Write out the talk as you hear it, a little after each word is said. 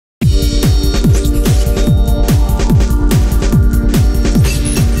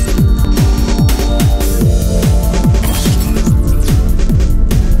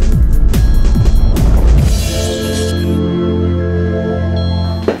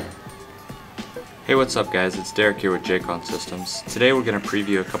Hey, what's up guys? It's Derek here with Jaycon Systems. Today we're going to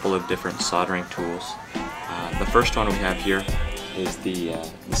preview a couple of different soldering tools. The first one we have here is the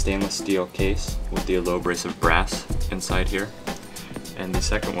stainless steel case with the low abrasive brass inside here. And the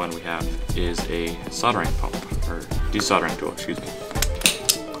second one we have is a soldering pump, or desoldering tool, excuse me.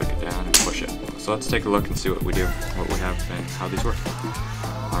 Click it down and push it. So let's take a look and see what we do, what we have, and how these work.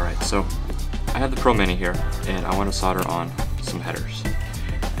 Alright, so I have the Pro Mini here, and I want to solder on some headers.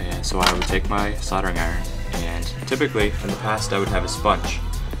 And so I would take my soldering iron, and typically in the past I would have a sponge.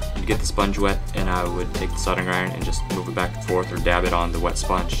 I'd get the sponge wet and I would take the soldering iron and just move it back and forth or dab it on the wet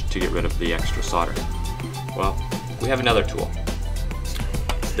sponge to get rid of the extra solder. Well, we have another tool.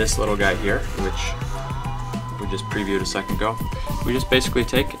 This little guy here, which we just previewed a second ago. We just basically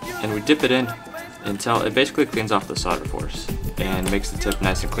take it and we dip it in until it basically cleans off the solder for us and makes the tip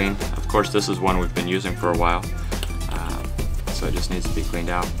nice and clean. Of course, this is one we've been using for a while. So it just needs to be cleaned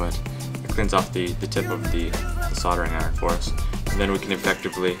out, but it cleans off the tip of the soldering iron for us. And then we can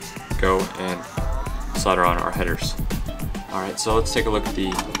effectively go and solder on our headers. Alright, so let's take a look at the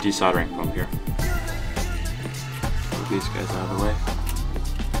desoldering pump here. Move these guys out of the way.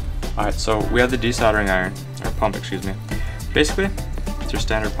 Alright, so we have the desoldering iron, or pump, excuse me. Basically, it's your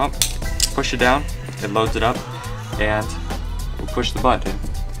standard pump. Push it down, it loads it up, and we'll push the button.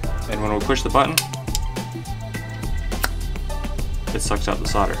 And when we push the button, it sucks out the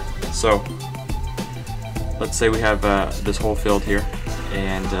solder. So let's say we have this hole filled here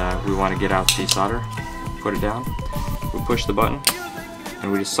and we want to get out the solder, put it down, we push the button and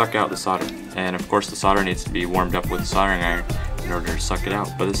we just suck out the solder. And of course the solder needs to be warmed up with the soldering iron in order to suck it out,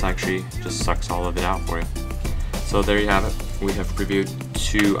 but this actually just sucks all of it out for you. So there you have it. We have previewed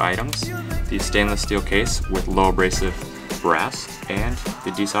two items: the stainless steel case with low abrasive brass and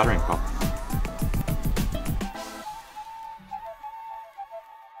the desoldering pump.